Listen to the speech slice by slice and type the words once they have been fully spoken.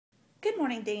Good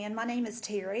morning, Dan. My name is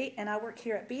Terry, and I work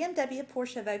here at BMW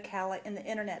Porsche of Ocala in the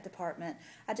Internet department.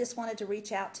 I just wanted to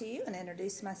reach out to you and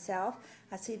introduce myself.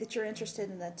 I see that you're interested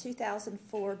in the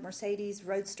 2004 Mercedes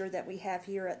Roadster that we have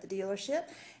here at the dealership,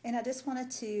 and I just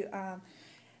wanted to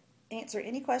answer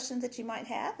any questions that you might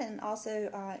have and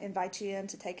also invite you in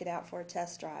to take it out for a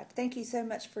test drive. Thank you so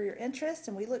much for your interest,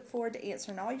 and we look forward to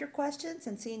answering all your questions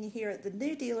and seeing you here at the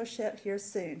new dealership here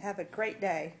soon. Have a great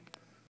day.